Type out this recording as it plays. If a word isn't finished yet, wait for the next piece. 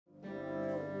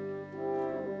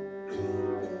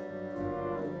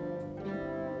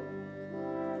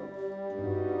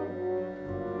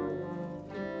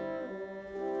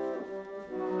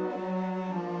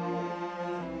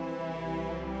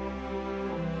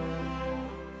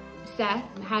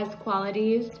Seth has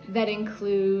qualities that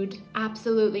include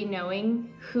absolutely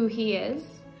knowing who he is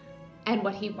and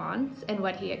what he wants and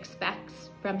what he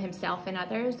expects from himself and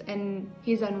others, and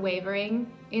he's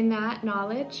unwavering in that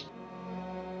knowledge.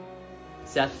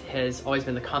 Seth has always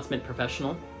been the consummate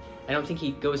professional. I don't think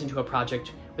he goes into a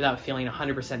project without feeling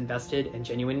 100% invested and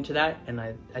genuine into that, and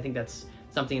I think that's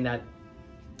something that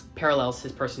parallels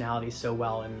his personality so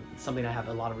well, and something I have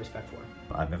a lot of respect for.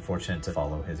 I've been fortunate to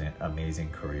follow his amazing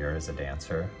career as a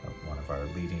dancer, one of our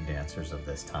leading dancers of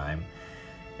this time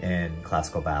in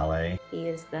classical ballet. He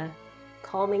is the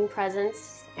calming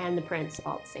presence and the prince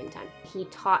all at the same time. He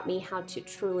taught me how to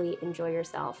truly enjoy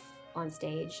yourself on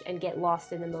stage and get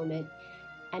lost in the moment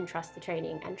and trust the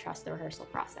training and trust the rehearsal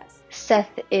process.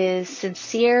 Seth is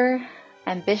sincere,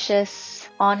 ambitious,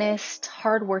 honest,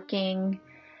 hardworking,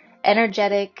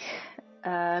 energetic,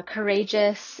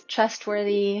 courageous,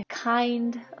 trustworthy,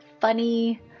 kind,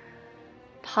 funny,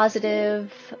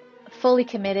 positive, fully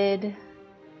committed.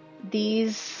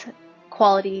 These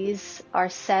qualities are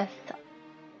Seth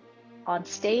on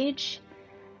stage,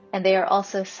 and they are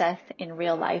also Seth in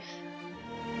real life.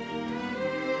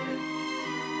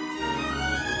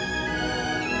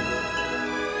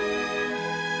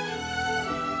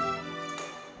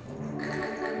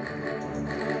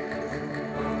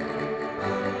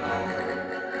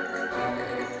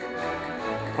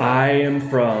 I am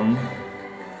from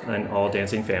an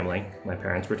all-dancing family. My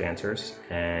parents were dancers,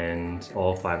 and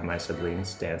all 5 of my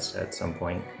siblings danced at some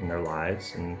point in their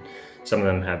lives, and some of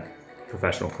them have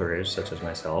professional careers, such as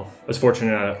myself. I was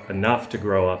fortunate enough to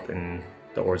grow up in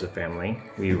the Orza family.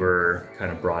 We were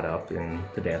kind of brought up in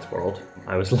the dance world.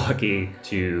 I was lucky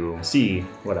to see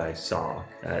what I saw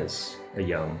as a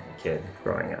young kid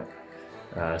growing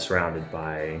up, surrounded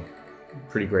by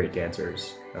pretty great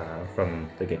dancers from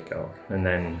the get-go, and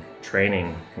then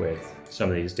training with some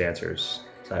of these dancers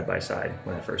side by side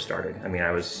when I first started. I mean,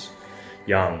 I was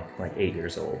young, like 8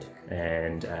 years old,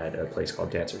 and at a place called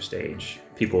Dancer Stage.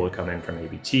 People would come in from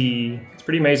ABT. It's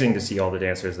pretty amazing to see all the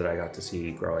dancers that I got to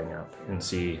see growing up and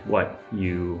see what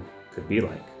you could be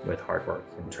like with hard work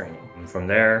and training. And from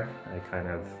there, I kind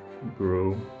of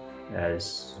grew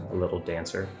as a little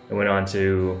dancer. I went on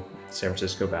to San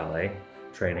Francisco Ballet,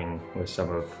 training with some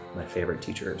of my favorite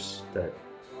teachers that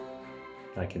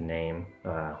I can name.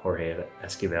 Jorge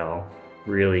Esquivel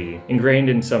really ingrained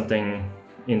in something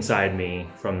inside me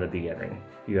from the beginning.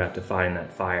 You have to find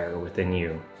that fire within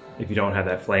you. If you don't have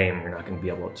that flame, you're not going to be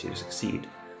able to succeed.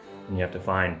 And you have to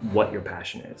find what your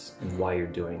passion is and why you're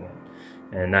doing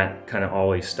it. And that kind of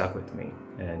always stuck with me.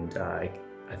 And I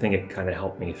think it kind of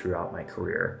helped me throughout my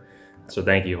career. So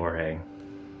thank you, Jorge.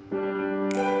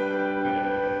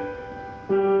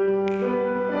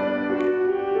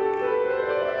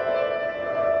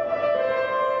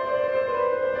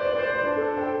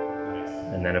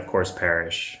 And then of course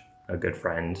Parrish, a good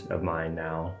friend of mine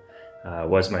now,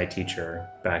 was my teacher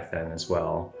back then as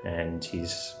well. And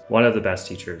he's one of the best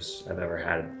teachers I've ever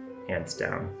had, hands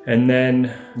down. And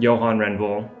then Johan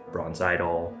Renville, bronze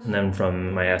idol. And then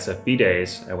from my SFB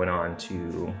days, I went on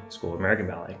to School of American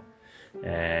Ballet.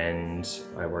 And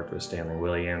I worked with Stanley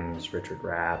Williams, Richard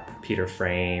Rapp, Peter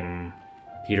Frame,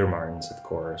 Peter Martins, of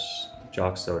course,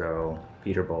 Jock Soto,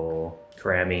 Peter Bowl,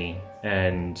 Karami,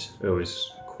 and it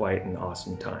was quite an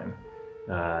awesome time.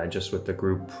 Just with the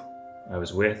group I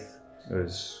was with, it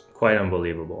was quite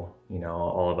unbelievable. You know,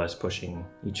 all of us pushing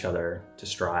each other to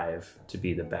strive to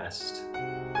be the best.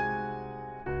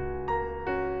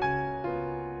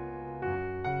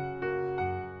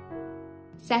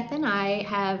 Seth and I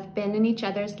have been in each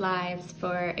other's lives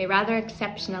for a rather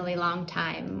exceptionally long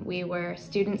time. We were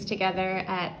students together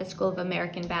at the School of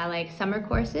American Ballet summer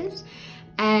courses,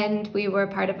 and we were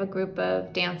part of a group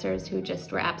of dancers who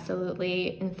just were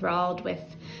absolutely enthralled with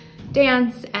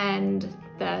dance and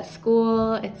the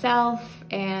school itself,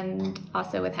 and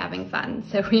also with having fun.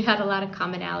 So we had a lot of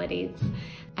commonalities,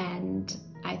 and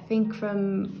I think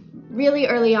from really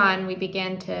early on we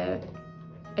began to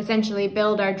essentially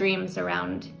build our dreams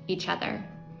around each other.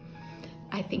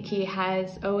 I think he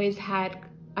has always had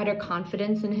utter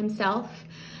confidence in himself,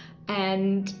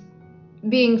 and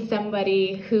being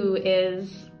somebody who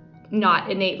is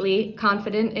not innately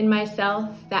confident in myself,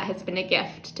 that has been a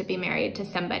gift to be married to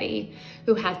somebody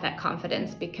who has that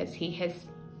confidence, because he has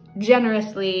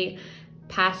generously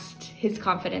passed his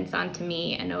confidence on to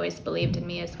me and always believed in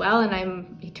me as well, and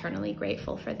I'm eternally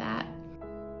grateful for that.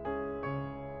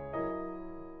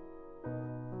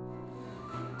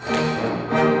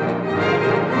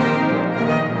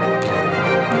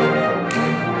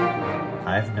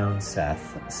 I've known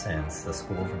Seth since the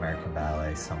School of American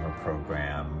Ballet summer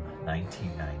program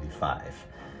 1995.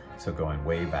 so going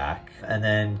way back. And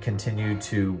then continued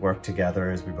to work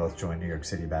together as we both joined New York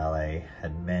City Ballet,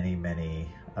 had many, many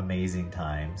amazing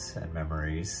times and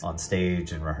memories on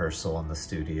stage and rehearsal in the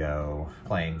studio,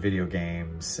 playing video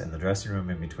games in the dressing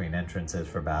room in between entrances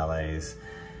for ballets,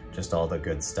 just all the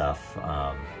good stuff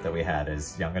that we had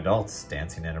as young adults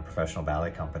dancing in a professional ballet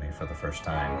company for the first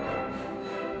time.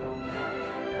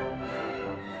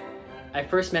 I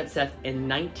first met Seth in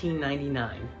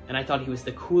 1999, and I thought he was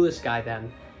the coolest guy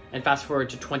then. And fast forward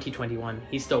to 2021,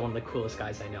 he's still one of the coolest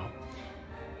guys I know.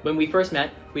 When we first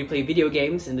met, we'd play video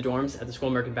games in the dorms at the School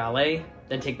of American Ballet,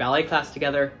 then take ballet class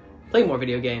together, play more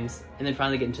video games, and then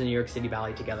finally get into New York City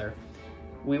Ballet together.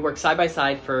 We worked side by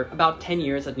side for about 10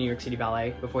 years at New York City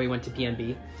Ballet before he went to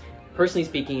PNB. Personally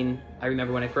speaking, I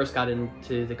remember when I first got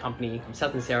into the company,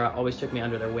 Seth and Sarah always took me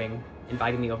under their wing,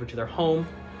 invited me over to their home,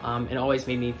 and always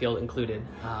made me feel included.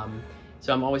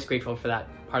 So I'm always grateful for that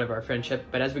part of our friendship.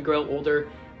 But as we grow older,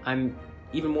 I'm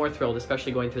even more thrilled,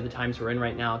 especially going through the times we're in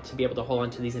right now, to be able to hold on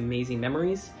to these amazing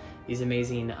memories, these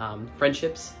amazing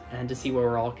friendships, and to see where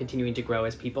we're all continuing to grow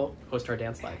as people post our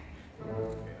dance life.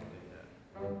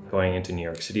 Going into New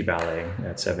York City Ballet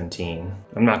at 17,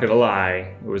 I'm not gonna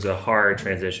lie, it was a hard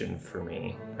transition for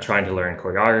me. Trying to learn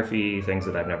choreography, things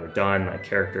that I've never done, like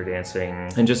character dancing,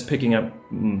 and just picking up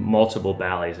multiple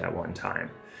ballets at one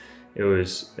time. It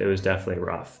was definitely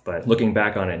rough, but looking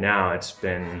back on it now, it's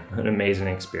been an amazing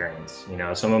experience. You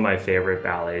know, some of my favorite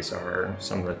ballets are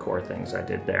some of the core things I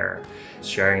did there.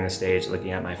 Sharing the stage,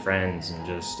 looking at my friends, and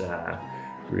just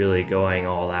really going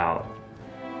all out.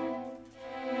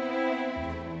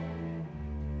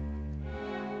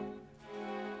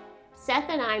 Seth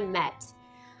and I met,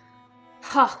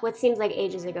 what seems like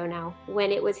ages ago now,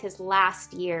 when it was his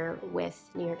last year with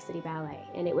New York City Ballet,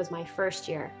 and it was my first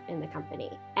year in the company.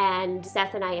 And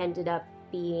Seth and I ended up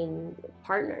being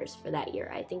partners for that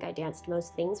year. I think I danced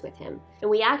most things with him. And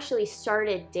we actually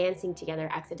started dancing together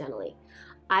accidentally.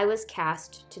 I was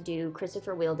cast to do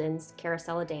Christopher Wheeldon's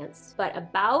Carousel Dance, but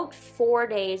about 4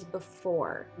 days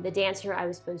before, the dancer I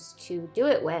was supposed to do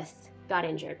it with got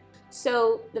injured.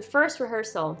 So the first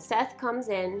rehearsal, Seth comes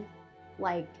in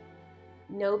like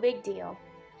no big deal.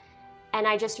 And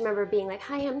I just remember being like,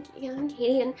 hi, I'm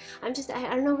Katie, and I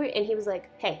don't know where, and he was like,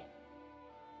 hey,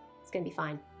 it's gonna be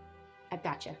fine. I've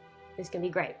got you. It's gonna be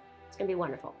great. It's gonna be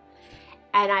wonderful.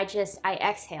 And I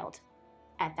exhaled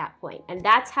at that point. And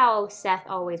that's how Seth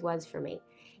always was for me.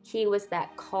 He was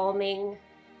that calming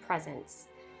presence,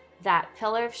 that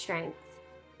pillar of strength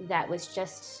that was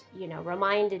just,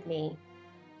 reminded me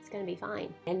it's gonna be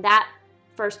fine. And that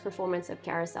first performance of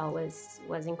Carousel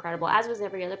was incredible, as was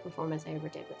every other performance I ever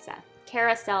did with Seth.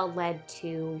 Carousel led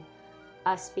to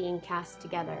us being cast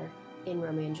together in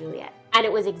Romeo and Juliet. And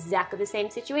it was exactly the same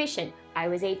situation. I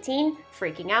was 18,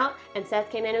 freaking out, and Seth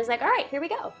came in and was like, all right, here we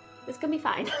go. This is gonna be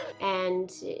fine. And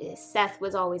Seth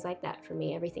was always like that for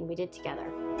me, everything we did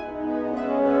together.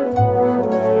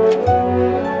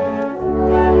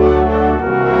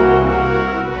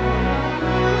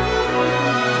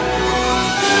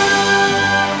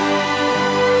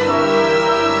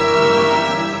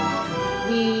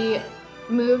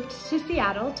 To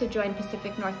Seattle to join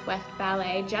Pacific Northwest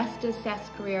Ballet just as Seth's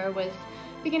career was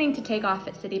beginning to take off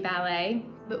at City Ballet,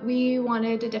 but we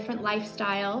wanted a different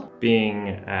lifestyle. Being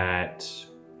at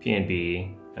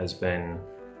PNB has been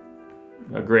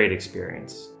a great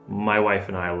experience. My wife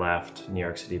and I left New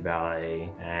York City Ballet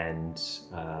and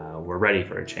we're ready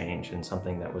for a change and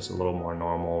something that was a little more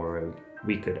normal, where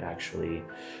we could actually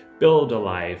build a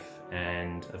life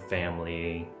and a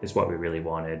family is what we really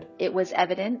wanted. It was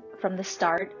evident from the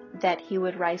start that he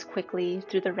would rise quickly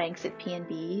through the ranks at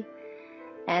PNB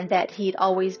and that he'd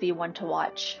always be one to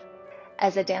watch.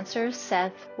 As a dancer,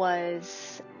 Seth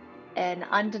was an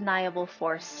undeniable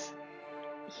force.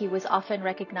 He was often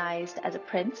recognized as a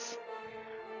prince,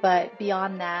 but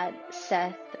beyond that,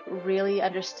 Seth really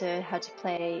understood how to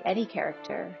play any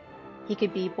character. He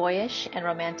could be boyish and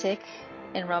romantic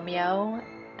in Romeo,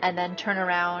 and then turn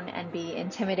around and be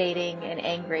intimidating and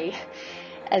angry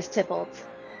as Tybalt.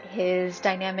 His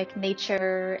dynamic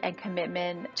nature and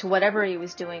commitment to whatever he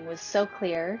was doing was so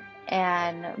clear,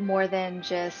 and more than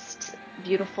just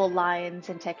beautiful lines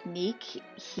and technique,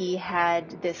 he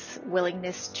had this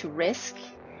willingness to risk,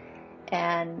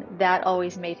 and that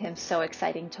always made him so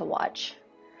exciting to watch.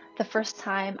 The first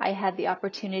time I had the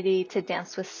opportunity to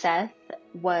dance with Seth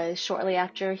was shortly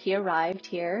after he arrived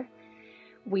here.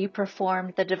 We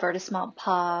performed the Divertissement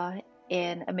Pas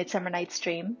in A Midsummer Night's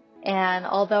Dream. And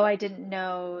although I didn't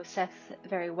know Seth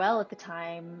very well at the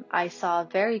time, I saw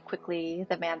very quickly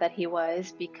the man that he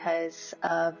was because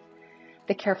of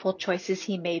the careful choices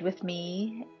he made with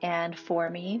me and for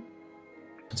me.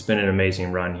 It's been an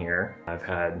amazing run here. I've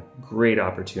had great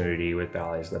opportunity with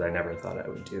ballets that I never thought I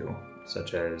would do,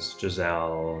 such as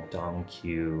Giselle, Dong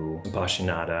Q,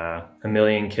 Appassionata, A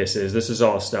Million Kisses. This is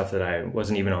all stuff that I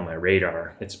wasn't even on my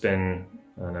radar. It's been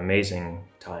an amazing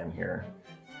time here,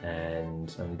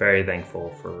 and I'm very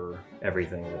thankful for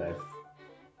everything that I've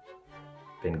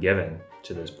been given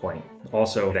to this point.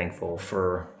 Also thankful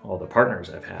for all the partners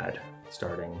I've had,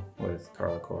 starting with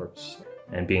Carla Corpse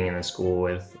and being in the school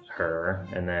with her,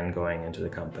 and then going into the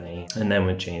company, and then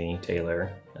with Janie Taylor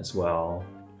as well.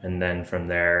 And then from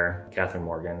there, Catherine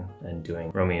Morgan, and doing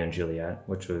Romeo and Juliet,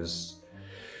 which was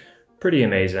pretty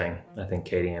amazing. I think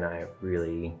Katie and I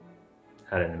really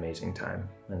had an amazing time,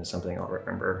 and it's something I'll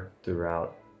remember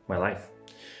throughout my life.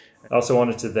 I also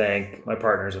wanted to thank my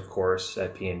partners, of course,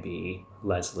 at P&B,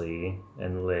 Leslie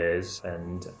and Liz,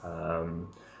 and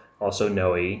also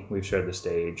Noe. We've shared the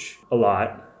stage a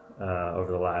lot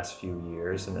over the last few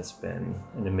years, and it's been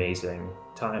an amazing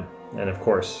time. And of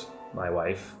course, my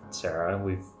wife, Sarah.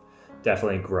 We've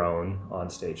definitely grown on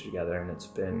stage together, and it's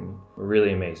been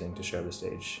really amazing to share the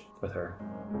stage with her.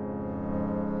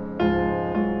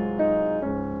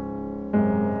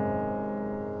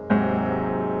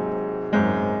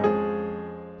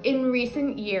 In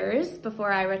recent years,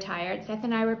 before I retired, Seth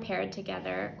and I were paired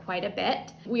together quite a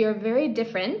bit. We are very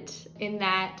different in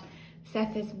that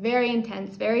Seth is very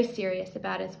intense, very serious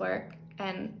about his work,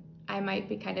 and I might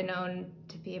be kind of known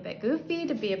to be a bit goofy,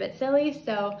 to be a bit silly,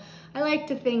 so I like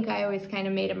to think I always kind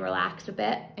of made him relax a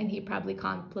bit, and he probably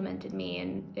complimented me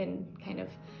in kind of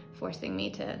forcing me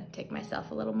to take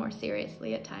myself a little more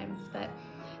seriously at times. But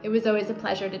it was always a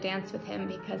pleasure to dance with him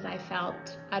because I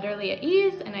felt utterly at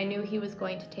ease, and I knew he was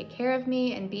going to take care of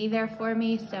me and be there for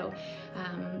me, so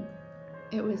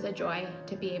it was a joy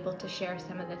to be able to share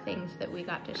some of the things that we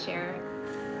got to share.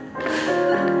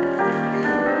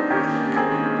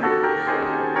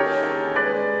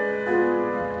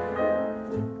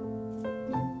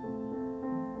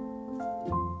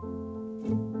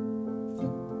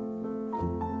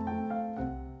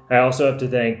 I also have to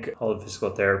thank all the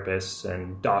physical therapists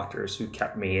and doctors who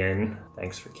kept me in.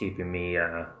 Thanks for keeping me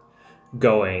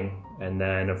going. And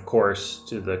then, of course,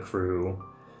 to the crew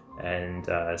and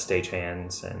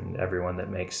stagehands and everyone that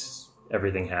makes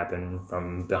everything happen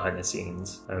from behind the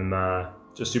scenes. I'm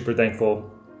just super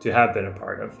thankful to have been a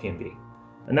part of P&B.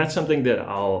 And that's something that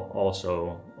I'll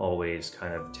also always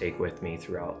kind of take with me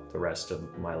throughout the rest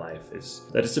of my life, is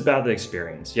that it's about the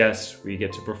experience. Yes, we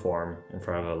get to perform in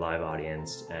front of a live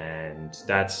audience, and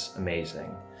that's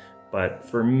amazing. But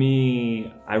for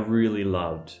me, I really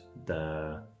loved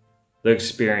the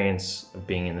experience of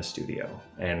being in the studio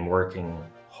and working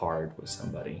hard with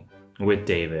somebody, with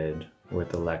David,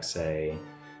 with Alexei,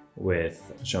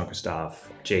 with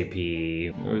Jean-Christophe, JP.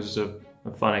 It was a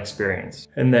fun experience.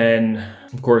 And then,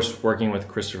 of course, working with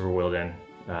Christopher Wilden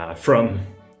from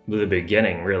the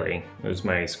beginning, really. It was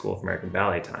my School of American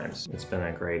Ballet times. It's been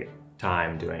a great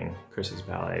time doing Chris's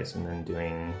ballets, and then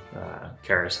doing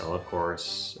Carousel, of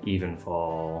course,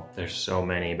 Evenfall. There's so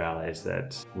many ballets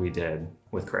that we did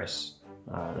with Chris.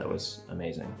 That was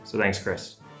amazing. So thanks,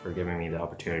 Chris, for giving me the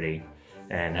opportunity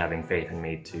and having faith in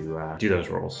me to do those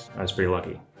roles. I was pretty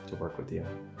lucky to work with you.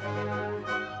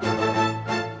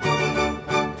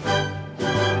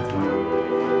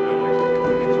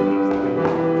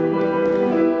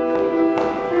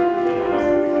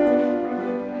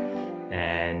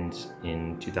 And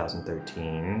in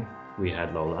 2013, we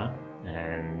had Lola,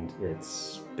 and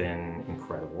it's been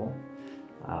incredible.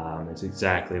 It's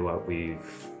exactly what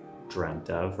we've dreamt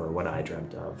of, or what I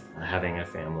dreamt of, having a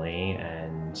family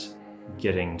and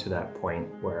getting to that point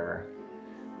where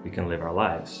we can live our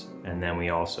lives. And then we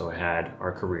also had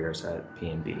our careers at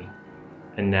P&B.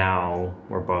 And now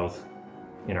we're both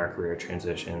in our career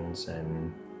transitions,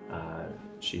 and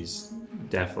she's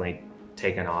definitely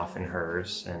taken off in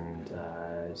hers, and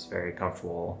is very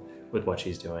comfortable with what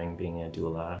she's doing, being a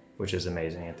doula, which is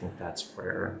amazing. I think that's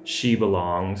where she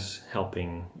belongs,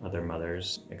 helping other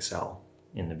mothers excel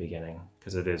in the beginning,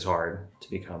 because it is hard to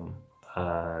become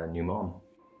a new mom.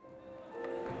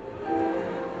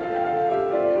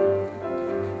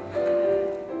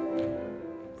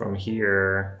 From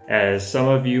here, as some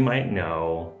of you might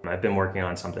know, I've been working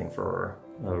on something for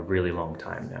a really long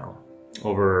time now,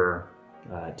 over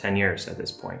 10 years at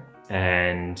this point.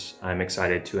 And I'm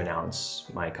excited to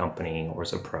announce my company,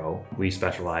 ORZA Pro. We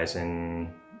specialize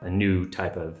in a new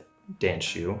type of dance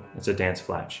shoe. It's a dance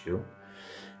flat shoe.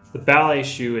 The ballet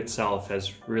shoe itself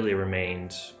has really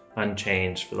remained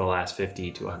unchanged for the last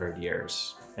 50 to 100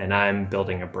 years. And I'm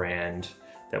building a brand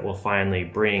that will finally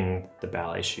bring the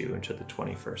ballet shoe into the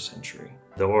 21st century.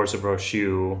 The ORZA Pro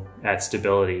shoe adds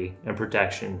stability and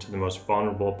protection to the most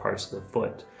vulnerable parts of the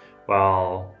foot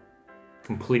while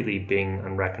completely being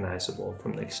unrecognizable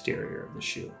from the exterior of the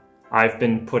shoe. I've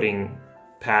been putting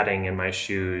padding in my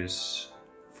shoes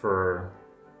for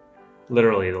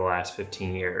literally the last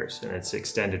 15 years, and it's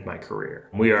extended my career.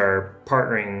 We are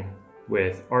partnering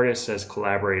with artists as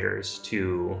collaborators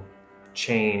to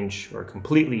change or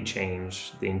completely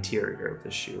change the interior of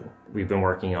the shoe. We've been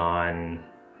working on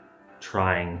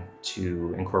trying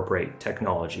to incorporate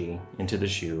technology into the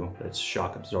shoe that's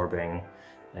shock absorbing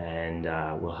and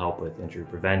will help with injury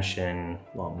prevention,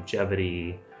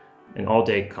 longevity, and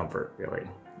all-day comfort, really.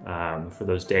 For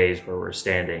those days where we're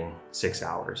standing 6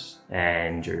 hours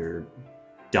and you're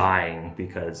dying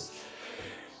because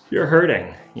you're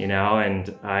hurting, you know?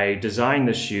 And I designed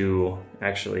the shoe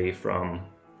actually from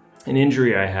an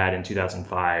injury I had in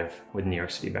 2005 with New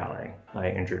York City Ballet. I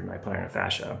injured my plantar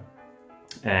fascia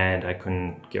and I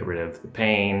couldn't get rid of the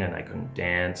pain and I couldn't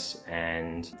dance,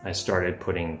 and I started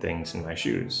putting things in my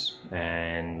shoes,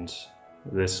 and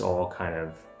this all kind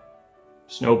of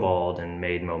snowballed and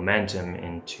made momentum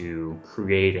into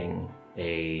creating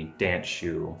a dance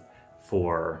shoe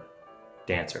for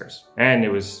dancers. And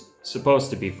it was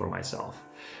supposed to be for myself,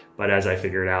 but as I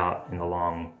figured out in the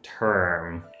long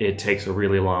term, it takes a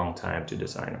really long time to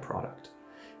design a product,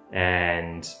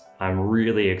 and I'm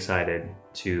really excited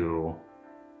to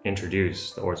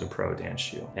introduce the ORZA Pro dance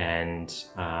shoe. And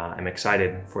I'm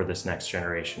excited for this next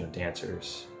generation of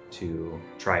dancers to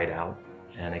try it out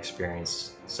and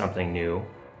experience something new.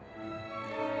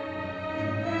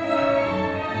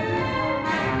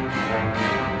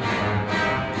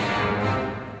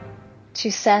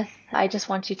 To Seth, I just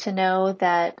want you to know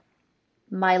that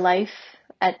my life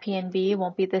at PNB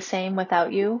won't be the same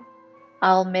without you.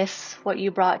 I'll miss what you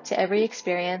brought to every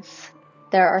experience.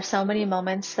 There are so many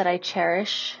moments that I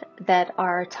cherish that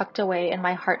are tucked away in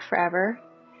my heart forever.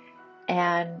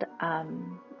 And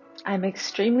I'm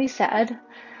extremely sad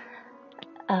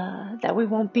that we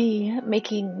won't be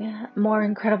making more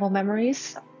incredible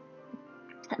memories.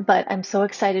 But I'm so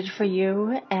excited for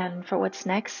you and for what's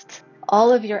next.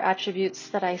 All of your attributes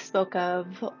that I spoke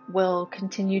of will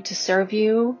continue to serve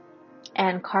you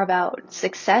and carve out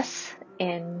success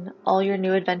in all your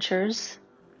new adventures.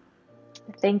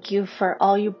 Thank you for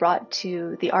all you brought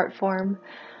to the art form,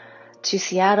 to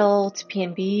Seattle, to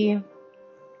PNB,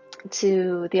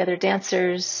 to the other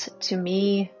dancers, to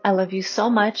me. I love you so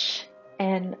much,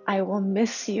 and I will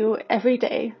miss you every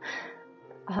day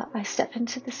I step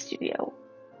into the studio.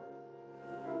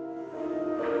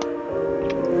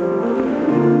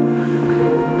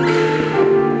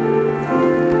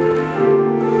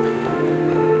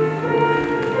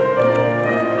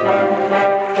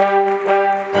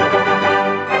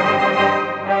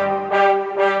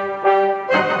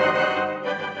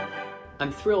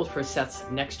 I'm thrilled for Seth's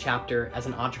next chapter as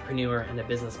an entrepreneur and a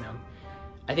businessman.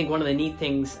 I think one of the neat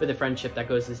things with a friendship that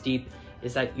goes this deep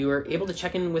is that you are able to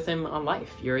check in with him on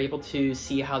life. You're able to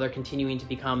see how they're continuing to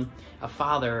become a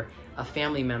father, a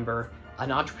family member,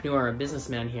 an entrepreneur, a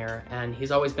businessman here, and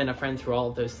he's always been a friend through all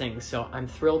of those things. So I'm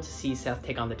thrilled to see Seth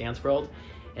take on the dance world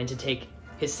and to take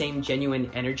his same genuine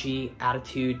energy,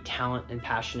 attitude, talent, and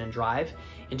passion and drive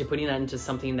into putting that into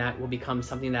something that will become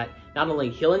something that not only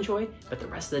he'll enjoy, but the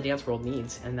rest of the dance world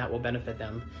needs, and that will benefit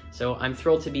them. So I'm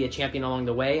thrilled to be a champion along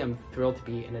the way. I'm thrilled to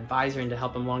be an advisor and to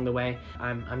help him along the way.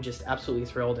 I'm just absolutely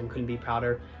thrilled and couldn't be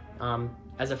prouder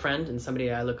as a friend and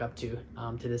somebody I look up to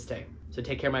this day. So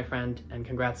take care, my friend, and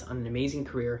congrats on an amazing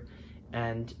career,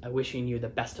 and wishing you the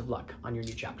best of luck on your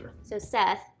new chapter. So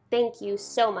Seth, thank you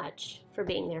so much for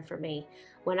being there for me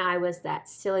when I was that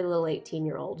silly little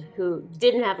 18-year-old who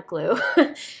didn't have a clue.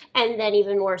 And then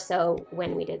even more so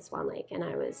when we did Swan Lake and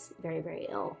I was very, very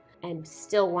ill and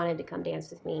still wanted to come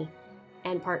dance with me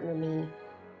and partner me,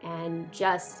 and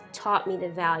just taught me the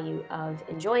value of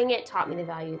enjoying it, taught me the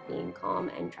value of being calm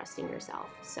and trusting yourself.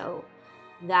 So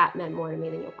that meant more to me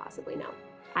than you'll possibly know.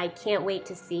 I can't wait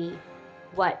to see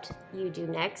what you do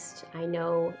next. I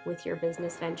know with your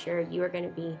business venture, you are going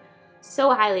to be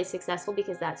so highly successful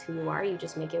because that's who you are. You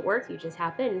just make it work. You just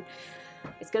happen.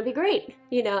 It's going to be great,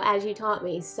 you know, as you taught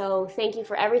me. So thank you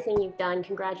for everything you've done.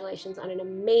 Congratulations on an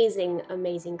amazing,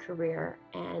 amazing career.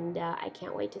 And I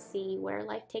can't wait to see where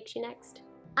life takes you next.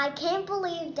 I can't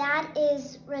believe Dad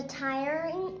is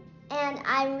retiring, and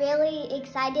I'm really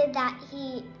excited that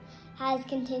he has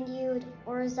continued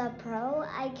ORZA Pro.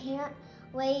 I can't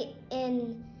wait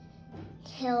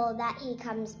until that he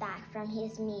comes back from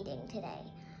his meeting today.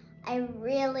 I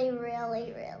really,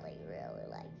 really, really, really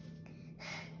like.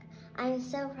 I'm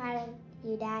so proud of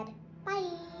you, Dad. Bye.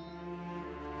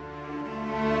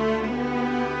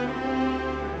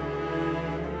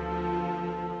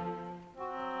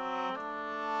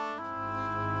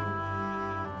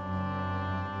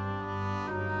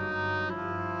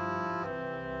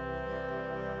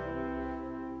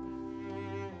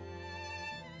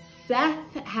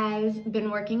 Seth has been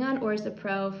working on ORZA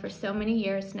Pro for so many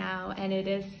years now, and it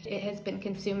has been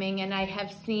consuming, and I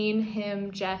have seen him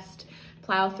just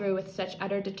plow through with such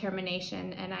utter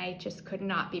determination, and I just could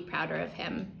not be prouder of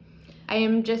him. I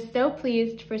am just so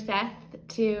pleased for Seth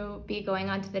to be going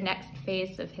on to the next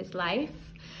phase of his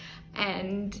life,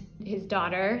 and his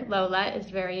daughter Lola is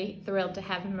very thrilled to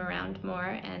have him around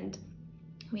more, and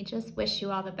we just wish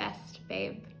you all the best,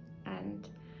 babe, and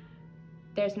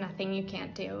there's nothing you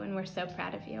can't do, and we're so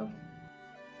proud of you.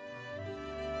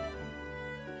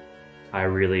 I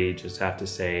really just have to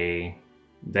say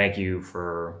thank you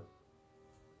for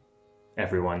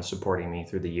everyone supporting me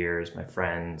through the years, my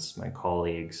friends, my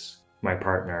colleagues, my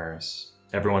partners,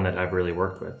 everyone that I've really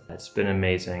worked with. It's been an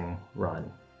amazing run,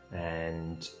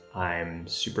 and I'm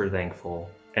super thankful.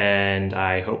 And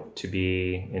I hope to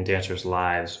be in dancers'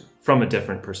 lives from a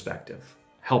different perspective,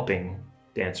 helping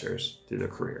dancers through their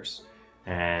careers.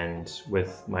 And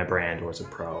with my brand, ORZA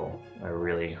Pro, I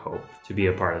really hope to be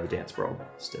a part of the dance world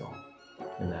still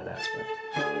in that aspect.